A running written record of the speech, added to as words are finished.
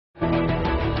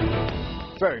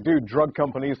So, do drug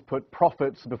companies put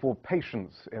profits before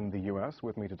patients in the US?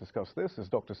 With me to discuss this is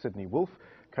Dr. Sidney Wolfe,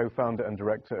 co-founder and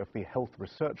director of the Health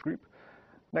Research Group.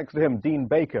 Next to him, Dean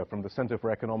Baker from the Center for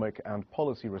Economic and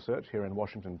Policy Research here in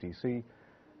Washington, D.C.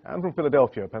 And from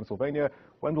Philadelphia, Pennsylvania,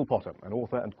 Wendell Potter, an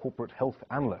author and corporate health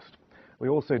analyst. We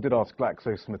also did ask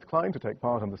GlaxoSmithKline to take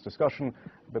part in this discussion,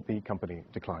 but the company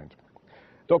declined.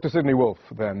 Dr. Sidney Wolfe,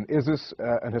 then, is this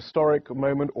an historic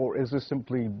moment, or is this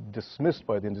simply dismissed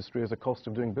by the industry as a cost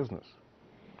of doing business?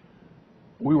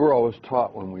 We were always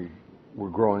taught when we were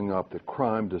growing up that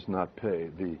crime does not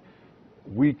pay. The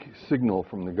weak signal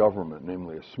from the government,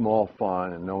 namely a small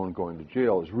fine and no one going to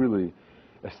jail, is really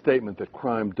a statement that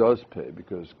crime does pay,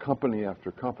 because company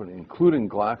after company, including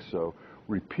Glaxo,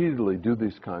 repeatedly do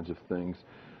these kinds of things.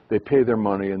 They pay their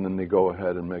money and then they go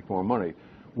ahead and make more money.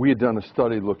 We had done a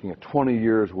study looking at 20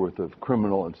 years worth of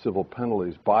criminal and civil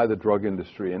penalties by the drug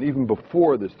industry, and even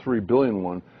before this $3 billion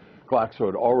one, Glaxo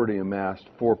had already amassed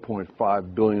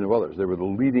 $4.5 billion of others. They were the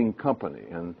leading company,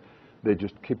 and they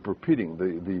just keep repeating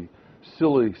the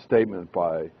silly statement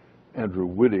by Andrew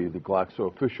Whitty, the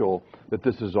Glaxo official, that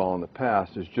this is all in the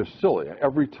past is just silly.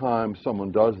 Every time someone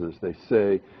does this, they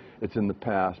say it's in the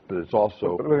past, but it's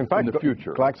also in fact, in the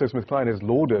future. GlaxoSmithKline is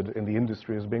lauded in the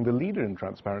industry as being the leader in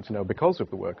transparency now because of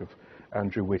the work of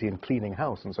Andrew Whitty in cleaning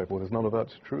house and so forth. Is none of that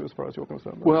true as far as you're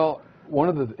concerned? Well, one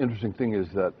of the interesting things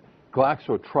is that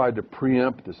Glaxo tried to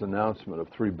preempt this announcement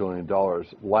of $3 billion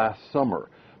last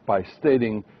summer by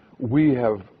stating, we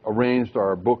have arranged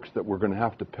our books that we're going to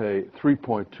have to pay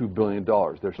 $3.2 billion.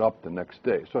 They're up the next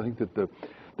day. So I think that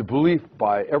the belief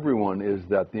by everyone is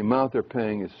that the amount they're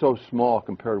paying is so small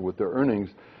compared with their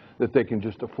earnings that they can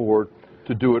just afford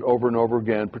to do it over and over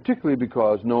again, particularly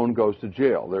because no one goes to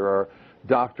jail. There are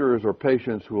doctors or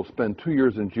patients who will spend 2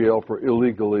 years in jail for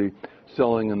illegally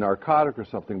selling a narcotic or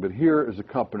something, but here is a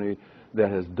company that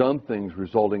has done things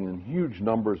resulting in huge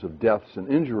numbers of deaths and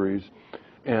injuries,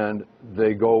 and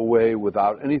they go away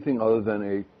without anything other than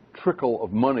a trickle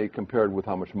of money compared with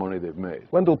how much money they've made.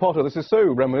 Wendell Potter, this is so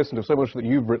reminiscent of so much that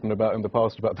you've written about in the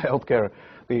past about the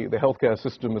healthcare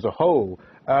system as a whole.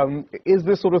 Is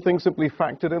this sort of thing simply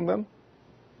factored in then?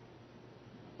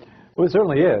 Well, it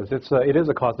certainly is. It is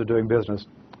a cost of doing business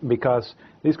because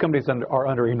these companies are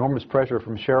under enormous pressure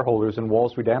from shareholders and Wall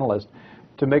Street analysts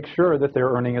to make sure that they're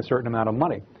earning a certain amount of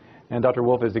money. And Dr.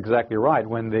 Wolfe is exactly right.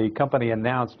 When the company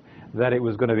announced that it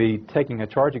was going to be taking a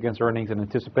charge against earnings in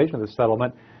anticipation of the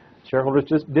settlement, shareholders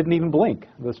just didn't even blink.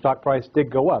 The stock price did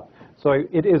go up. So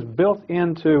it is built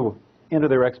into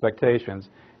their expectations.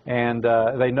 And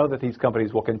they know that these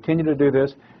companies will continue to do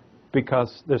this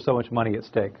because there's so much money at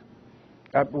stake.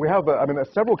 We have,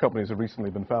 several companies have recently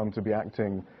been found to be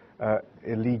acting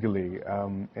illegally.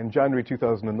 In January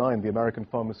 2009, the American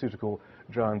pharmaceutical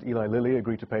giant Eli Lilly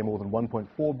agreed to pay more than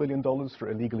 $1.4 billion for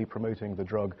illegally promoting the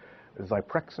drug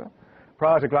Zyprexa.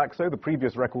 Prior to Glaxo, the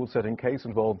previous record-setting case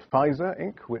involved Pfizer,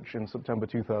 Inc., which in September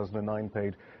 2009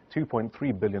 paid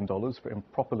 $2.3 billion for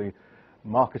improperly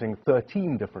marketing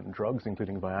 13 different drugs,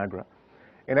 including Viagra.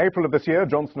 In April of this year,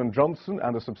 Johnson & Johnson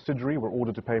and a subsidiary were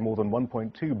ordered to pay more than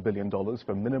 $1.2 billion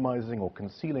for minimizing or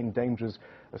concealing dangers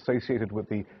associated with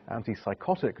the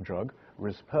antipsychotic drug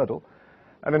Risperdal.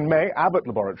 And in May, Abbott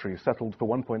Laboratories settled for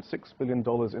 $1.6 billion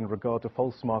in regard to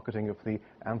false marketing of the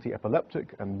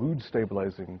anti-epileptic and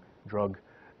mood-stabilizing drug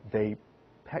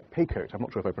Daypacote. I'm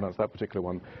not sure if I pronounced that particular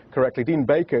one correctly. Dean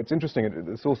Baker, it's interesting,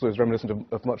 this also is reminiscent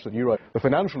of much that you write. The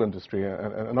financial industry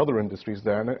and other industries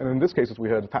there, and in this case, as we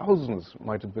heard, thousands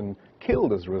might have been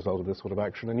killed as a result of this sort of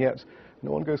action, and yet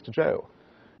no one goes to jail.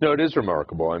 No, it is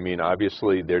remarkable. I mean,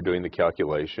 obviously, they're doing the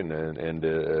calculation, and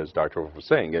as Dr. Wolfe was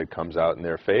saying, it comes out in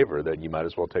their favor that you might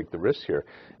as well take the risk here.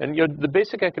 And, you know, the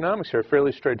basic economics here are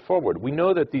fairly straightforward. We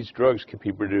know that these drugs can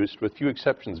be produced, with few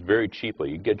exceptions, very cheaply.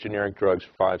 You get generic drugs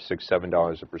for $5, $6,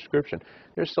 $7 a prescription.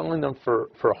 They're selling them for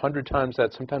 100 times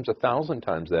that, sometimes 1,000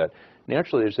 times that.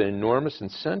 Naturally, there's an enormous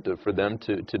incentive for them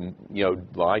to you know,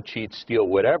 lie, cheat, steal,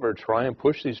 whatever, try and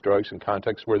push these drugs in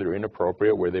contexts where they're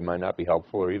inappropriate, where they might not be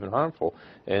helpful or even harmful.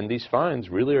 And these fines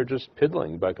really are just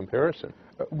piddling by comparison.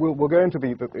 We'll go into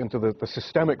the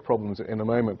systemic problems in a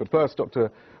moment, but first,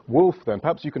 Dr. Wolfe, then,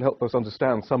 perhaps you can help us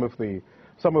understand some of the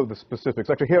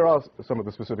specifics. Actually, here are some of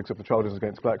the specifics of the charges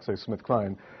against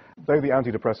GlaxoSmithKline. Though the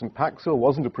antidepressant Paxil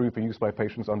wasn't approved for use by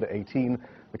patients under 18,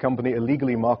 the company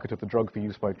illegally marketed the drug for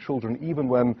use by children, even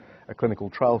when a clinical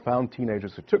trial found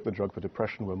teenagers who took the drug for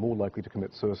depression were more likely to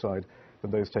commit suicide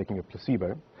than those taking a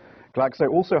placebo. Glaxo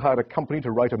also hired a company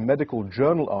to write a medical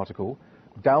journal article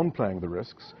downplaying the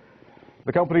risks.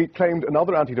 The company claimed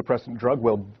another antidepressant drug,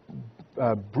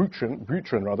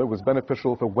 Bruchen was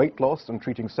beneficial for weight loss and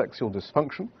treating sexual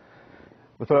dysfunction.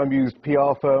 The firm used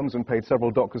PR firms and paid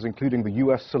several doctors, including the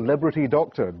U.S. celebrity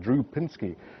doctor Drew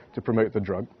Pinsky, to promote the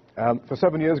drug. For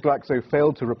 7 years, Glaxo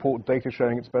failed to report data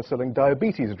showing its best-selling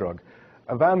diabetes drug,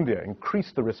 Avandia,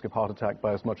 increased the risk of heart attack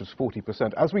by as much as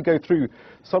 40%. As we go through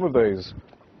some of those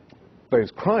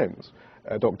crimes,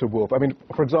 Dr. Wolf, I mean,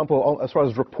 for example, as far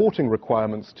as reporting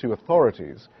requirements to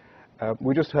authorities,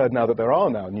 we just heard now that there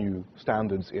are now new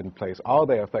standards in place. Are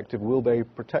they effective? Will they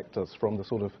protect us from the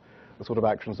sort of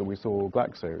actions that we saw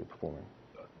Glaxo performing?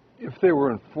 If they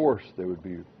were enforced, they would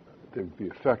be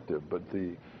effective. But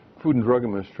the Food and Drug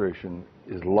Administration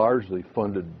is largely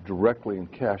funded directly in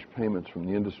cash payments from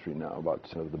the industry now. About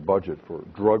the budget for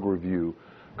drug review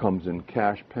comes in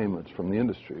cash payments from the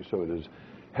industry. So it is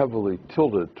heavily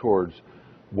tilted towards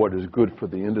what is good for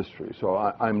the industry. So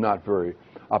I'm not very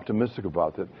optimistic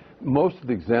about that. Most of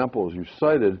the examples you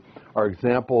cited are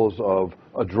examples of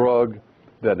a drug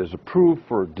that is approved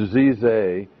for disease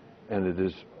A, and it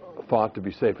is thought to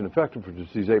be safe and effective for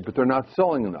disease A, but they're not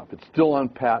selling enough. It's still on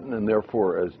patent, and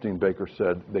therefore, as Dean Baker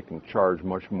said, they can charge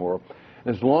much more.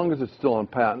 And as long as it's still on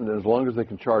patent, and as long as they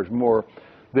can charge more,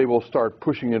 they will start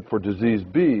pushing it for disease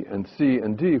B and C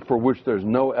and D, for which there's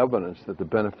no evidence that the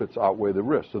benefits outweigh the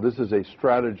risks. So this is a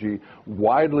strategy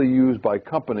widely used by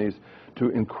companies to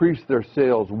increase their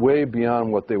sales way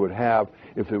beyond what they would have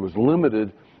if it was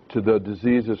limited to the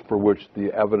diseases for which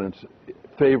the evidence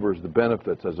favors the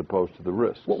benefits as opposed to the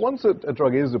risks. Well, once a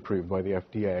drug is approved by the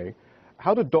FDA,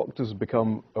 how do doctors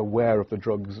become aware of the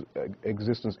drug's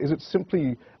existence? Is it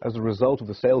simply as a result of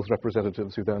the sales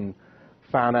representatives who then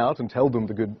fan out and tell them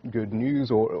the good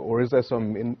news, or is there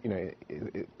some,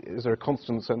 is there a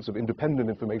constant sense of independent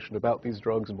information about these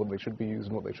drugs and what they should be used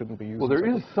and what they shouldn't be used? Well, there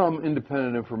is some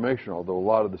independent information, although a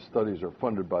lot of the studies are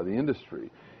funded by the industry.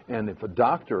 And if a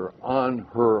doctor on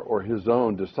her or his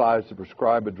own decides to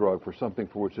prescribe a drug for something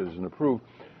for which it isn't approved,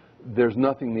 there's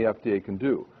nothing the FDA can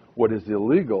do. What is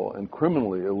illegal and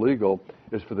criminally illegal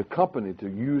is for the company to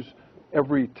use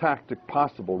every tactic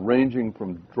possible, ranging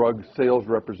from drug sales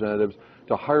representatives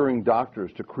to hiring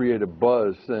doctors to create a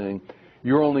buzz saying,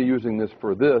 you're only using this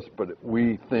for this, but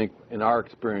we think, in our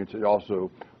experience, it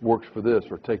also works for this,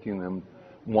 or taking them,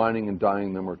 wining and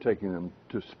dining them, or taking them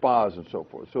to spas and so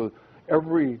forth. So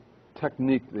every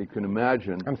technique that you can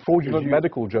imagine. And fraudulent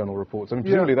medical journal reports. And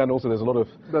presumably then also there's a lot of...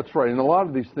 That's right. And a lot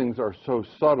of these things are so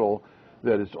subtle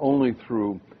that it's only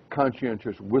through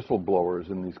conscientious whistleblowers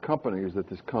in these companies that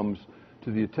this comes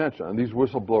to the attention. And these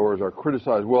whistleblowers are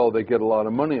criticized. Well, they get a lot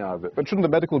of money out of it. But shouldn't the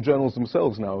medical journals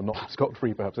themselves now not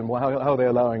scot-free, perhaps? And how are they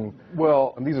allowing...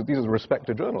 Well, and these are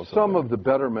respected journals. Some of the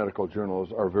better medical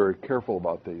journals are very careful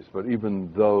about these, but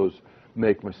even those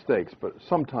make mistakes. But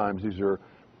sometimes these are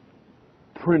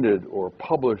printed or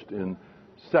published in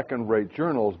second-rate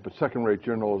journals, but second-rate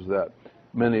journals that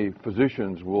many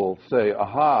physicians will say,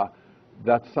 aha,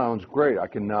 that sounds great. I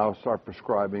can now start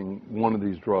prescribing one of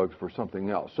these drugs for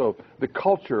something else. So the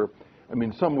culture, I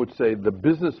mean, some would say the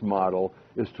business model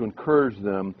is to encourage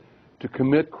them to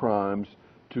commit crimes,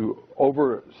 to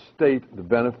overstate the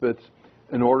benefits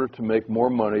in order to make more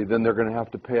money than they're going to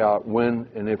have to pay out when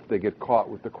and if they get caught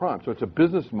with the crime. So it's a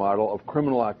business model of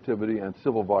criminal activity and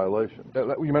civil violation.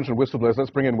 You mentioned whistleblowers. Let's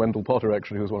bring in Wendell Potter,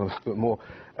 actually, who's one of the more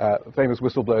famous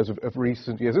whistleblowers of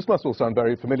recent years. This must all sound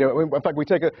very familiar. I mean, in fact,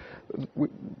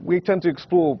 we tend to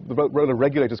explore the role of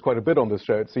regulators quite a bit on this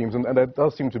show, it seems, and there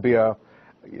does seem to be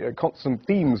constant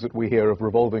themes that we hear of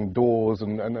revolving doors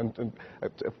and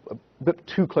a bit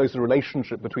too close a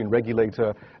relationship between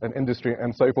regulator and industry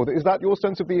and so forth. Is that your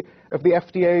sense of the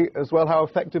FDA as well? How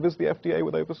effective is the FDA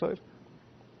with oversight?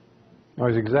 No,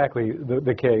 it's exactly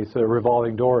the case, a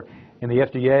revolving door in the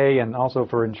FDA, and also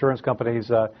for insurance companies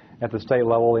at the state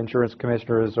level. Insurance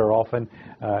commissioners are often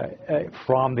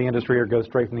from the industry or go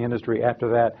straight from the industry after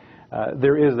that.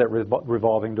 There is that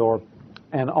revolving door.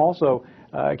 And also,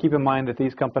 keep in mind that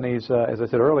these companies, as I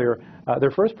said earlier,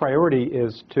 their first priority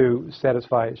is to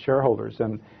satisfy shareholders,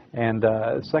 and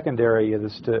secondary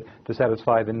is to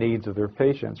satisfy the needs of their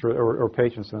patients or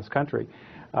patients in this country.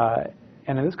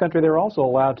 And in this country, they're also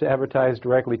allowed to advertise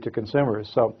directly to consumers.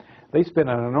 So they spend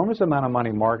an enormous amount of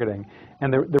money marketing,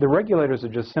 and the regulators are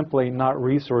just simply not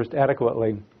resourced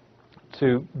adequately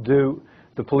to do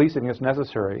the policing that's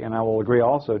necessary. And I will agree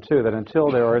also, too, that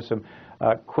until there are some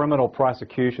criminal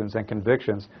prosecutions and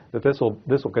convictions, that this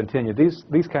will continue.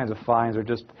 These kinds of fines are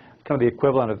just kind of the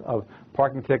equivalent of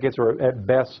parking tickets, or at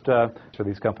best for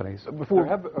these companies.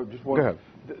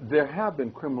 There have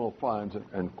been criminal fines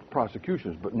and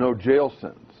prosecutions, but no jail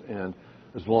sentence. And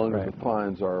as long as the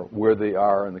fines are where they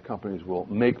are and the companies will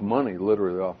make money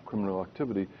literally off criminal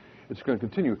activity, it's going to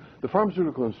continue. The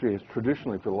pharmaceutical industry has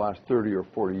traditionally, for the last 30 or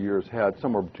 40 years, had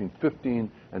somewhere between 15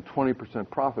 and 20%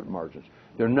 profit margins.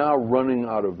 They're now running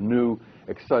out of new,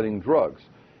 exciting drugs.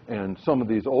 And some of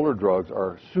these older drugs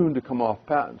are soon to come off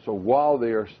patent. So while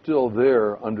they are still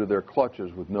there under their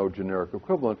clutches with no generic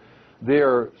equivalent, they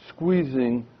are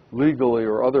squeezing, legally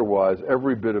or otherwise,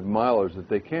 every bit of mileage that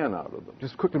they can out of them.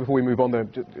 Just quickly before we move on there,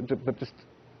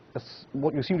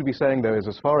 what you seem to be saying there is,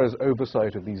 as far as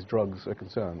oversight of these drugs are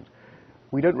concerned,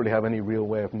 we don't really have any real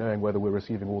way of knowing whether we're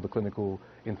receiving all the clinical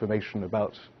information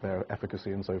about their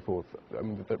efficacy and so forth. I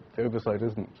mean, the oversight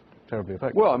isn't terribly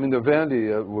effective. Well, I mean, the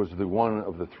Vandy was the one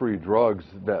of the 3 drugs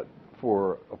that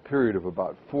for a period of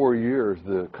about 4 years,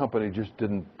 the company just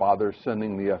didn't bother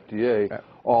sending the FDA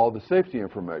all the safety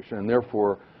information, and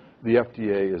therefore the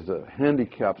FDA is a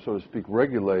handicapped, so to speak,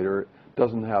 regulator,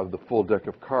 doesn't have the full deck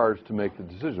of cards to make the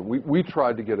decision. We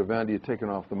tried to get Avandia taken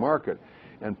off the market,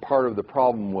 and part of the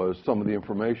problem was some of the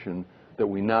information that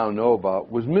we now know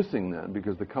about was missing then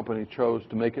because the company chose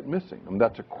to make it missing. I mean,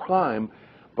 that's a crime,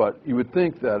 but you would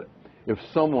think that if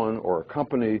someone or a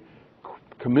company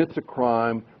commits a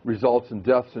crime, results in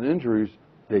deaths and injuries,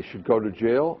 they should go to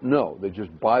jail? No, they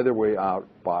just buy their way out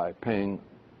by paying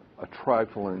a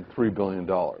trifling $3 billion.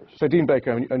 So, Dean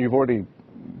Baker, and you've already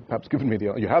perhaps given me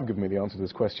you have given me the answer to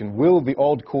this question. Will the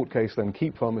odd court case then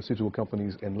keep pharmaceutical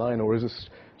companies in line, or is this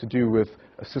to do with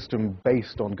a system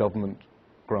based on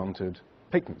government-granted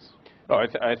patents? Oh,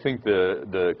 I think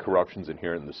the corruption's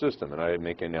inherent in the system, and I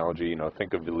make an analogy, you know,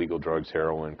 think of illegal drugs,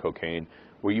 heroin, cocaine,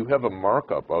 where you have a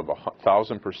markup of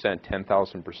 1,000%,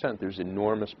 10,000%. There's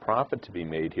enormous profit to be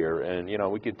made here, and you know,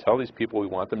 we could tell these people we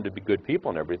want them to be good people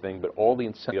and everything, but all the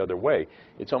incentive the other way.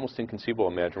 It's almost inconceivable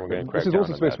to imagine we're going to crack down on that. This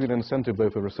is also supposed to be an incentive, though,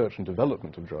 for research and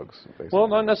development of drugs, basically. Well,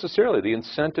 not necessarily. The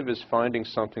incentive is finding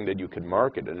something that you can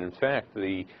market, and in fact,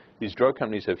 these drug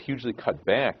companies have hugely cut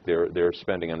back their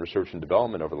spending on research and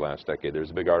development over the last decade. There's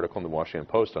a big article in the Washington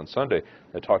Post on Sunday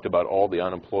that talked about all the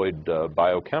unemployed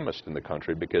biochemists in the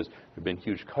country because there have been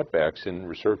huge cutbacks in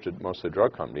research at most of the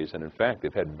drug companies, and in fact,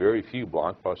 they've had very few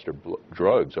blockbuster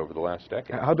drugs over the last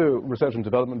decade. How do research and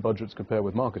development budgets compare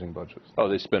with marketing budgets? Oh,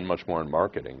 they spend much more on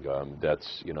marketing.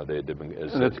 That's, you know, they've been...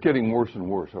 And it's getting worse and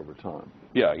worse over time.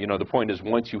 Yeah, you know, the point is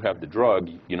once you have the drug,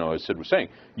 you know, as Sid was saying,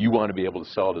 you want to be able to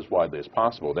sell it as widely as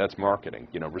possible. That's marketing.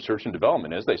 You know, research and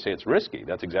development, as they say, it's risky.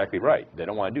 That's exactly right. They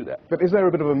don't want to do that. But is there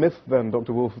a bit of a myth then,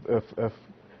 Dr. Wolf, of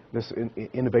this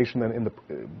innovation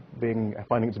then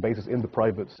finding its basis in the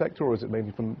private sector, or is it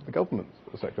mainly from the government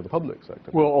sector, the public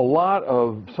sector? Well, a lot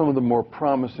of some of the more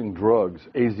promising drugs,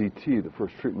 AZT, the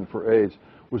first treatment for AIDS,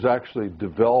 was actually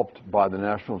developed by the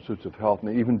National Institutes of Health, and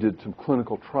they even did some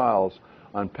clinical trials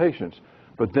on patients.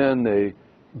 But then they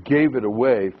gave it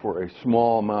away for a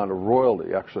small amount of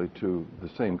royalty, actually, to the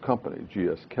same company,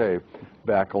 GSK,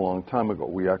 back a long time ago.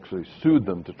 We actually sued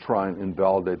them to try and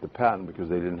invalidate the patent because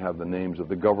they didn't have the names of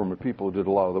the government people who did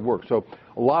a lot of the work. So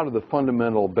a lot of the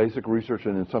fundamental basic research,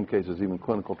 and in some cases even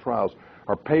clinical trials,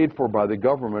 are paid for by the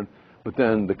government, but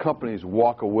then the companies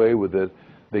walk away with it.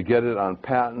 They get it on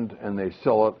patent and they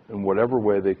sell it in whatever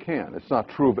way they can. It's not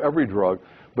true of every drug,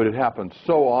 but it happens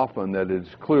so often that it's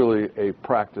clearly a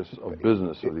practice of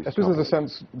business of these companies. I suppose there's a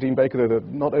sense, Dean Baker, that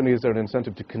not only is there an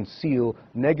incentive to conceal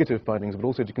negative findings, but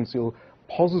also to conceal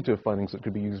positive findings that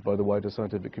could be used by the wider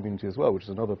scientific community as well, which is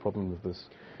another problem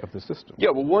of this system. Yeah,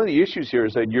 well, one of the issues here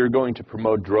is that you're going to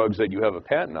promote drugs that you have a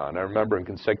patent on. I remember in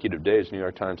consecutive days, New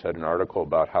York Times had an article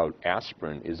about how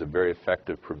aspirin is a very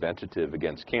effective preventative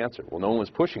against cancer. Well, no one was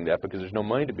pushing that because there's no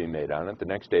money to be made on it. The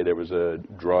next day there was a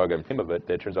drug, I'm thinking of it,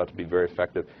 that turns out to be very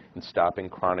effective in stopping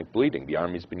chronic bleeding. The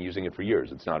Army's been using it for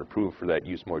years. It's not approved for that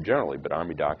use more generally, but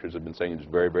Army doctors have been saying it's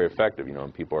very, very effective. You know,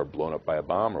 when people are blown up by a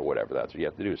bomb or whatever, that's what you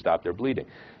have to do, stop their bleeding.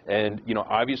 And, you know,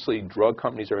 obviously drug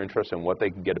companies are interested in what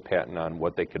they can get a patent on,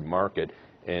 what they could market.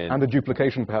 And the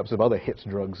duplication, perhaps, of other hit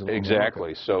drugs.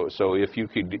 Exactly. So if you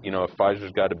could, you know, if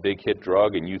Pfizer's got a big hit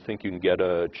drug and you think you can get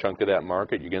a chunk of that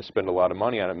market, you're going to spend a lot of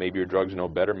money on it. Maybe your drug's no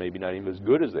better, maybe not even as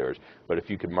good as theirs. But if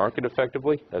you could market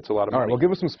effectively, that's a lot of money. All right, well,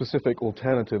 give us some specific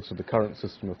alternatives to the current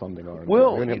system of funding R&D.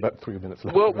 Well, we only have about 3 minutes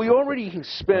left. Well, we already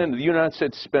spend, the United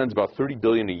States spends about $30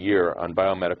 billion a year on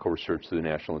biomedical research through the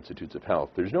National Institutes of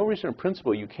Health. There's no reason in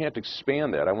principle you can't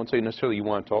expand that. I won't say necessarily you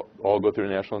want to all go through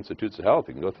the National Institutes of Health.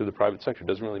 You can go through the private sector. It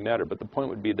doesn't really matter. But the point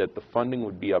would be that the funding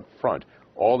would be up front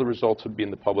all the results would be in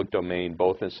the public domain,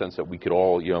 both in the sense that we could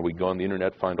all, you know, we'd go on the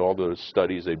internet, find all those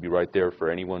studies, they'd be right there for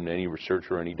anyone, any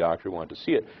researcher, any doctor who wanted to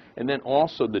see it. And then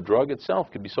also the drug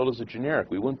itself could be sold as a generic.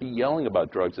 We wouldn't be yelling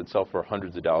about drugs that sell for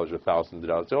hundreds of dollars or thousands of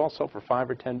dollars. They all sell for $5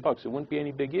 or $10. It wouldn't be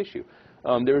any big issue.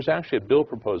 There was actually a bill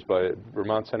proposed by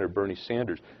Vermont Senator Bernie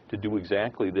Sanders to do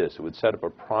exactly this. It would set up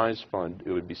a prize fund.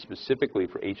 It would be specifically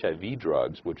for HIV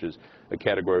drugs, which is a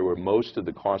category where most of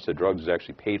the cost of drugs is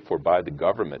actually paid for by the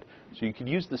government. So you could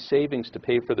use the savings to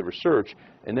pay for the research,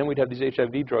 and then we'd have these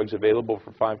HIV drugs available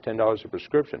for $5, $10 a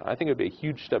prescription. I think it would be a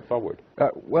huge step forward.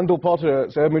 Wendell Potter,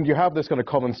 so, I mean, you have this kind of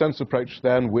common sense approach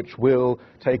then, which will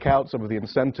take out some of the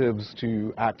incentives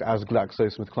to act as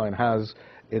GlaxoSmithKline has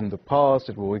in the past.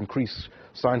 It will increase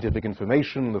scientific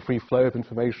information, the free flow of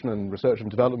information and research and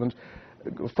development.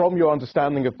 From your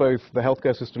understanding of both the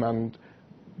healthcare system and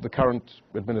the current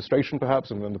administration,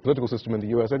 perhaps, and then the political system in the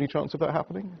U.S., any chance of that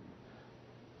happening?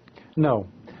 No.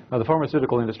 The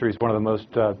pharmaceutical industry is one of the most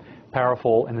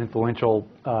powerful and influential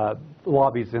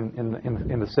lobbies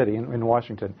in the city, in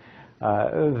Washington.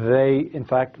 They, in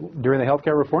fact, during the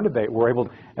healthcare reform debate, were able,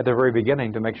 at the very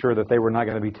beginning, to make sure that they were not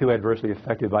going to be too adversely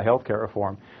affected by healthcare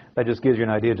reform. That just gives you an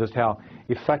idea just how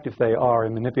effective they are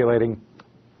in manipulating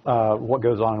what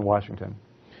goes on in Washington.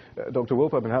 Dr.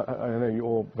 Wolf, I mean, I know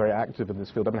you're very active in this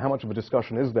field. I mean, how much of a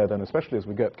discussion is there then, especially as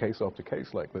we get case after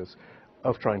case like this,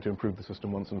 of trying to improve the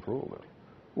system once and for all? Then?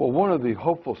 Well, one of the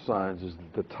hopeful signs is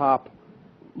that the top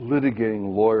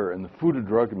litigating lawyer in the Food and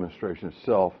Drug Administration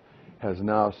itself has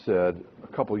now said a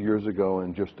couple of years ago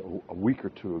and just a week or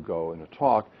two ago in a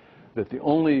talk that the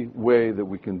only way that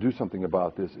we can do something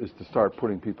about this is to start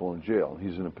putting people in jail.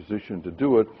 He's in a position to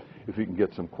do it if he can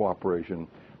get some cooperation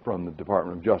from the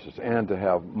Department of Justice and to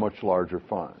have much larger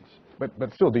fines. But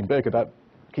still, Dean Baker, that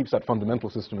keeps that fundamental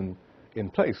system in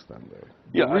place then, though.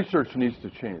 Yeah, research needs to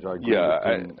change. I agree.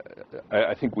 Yeah,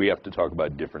 I think we have to talk about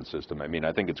a different system. I mean,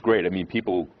 I think it's great. I mean,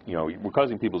 people, you know, we're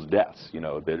causing people's deaths. You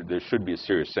know, there should be a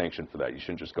serious sanction for that. You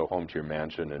shouldn't just go home to your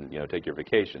mansion and, you know, take your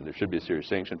vacation. There should be a serious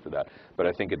sanction for that. But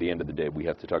I think at the end of the day, we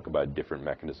have to talk about a different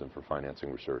mechanism for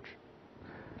financing research.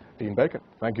 Dean Baker,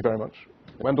 thank you very much.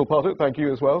 Wendell Potter, thank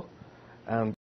you as well. And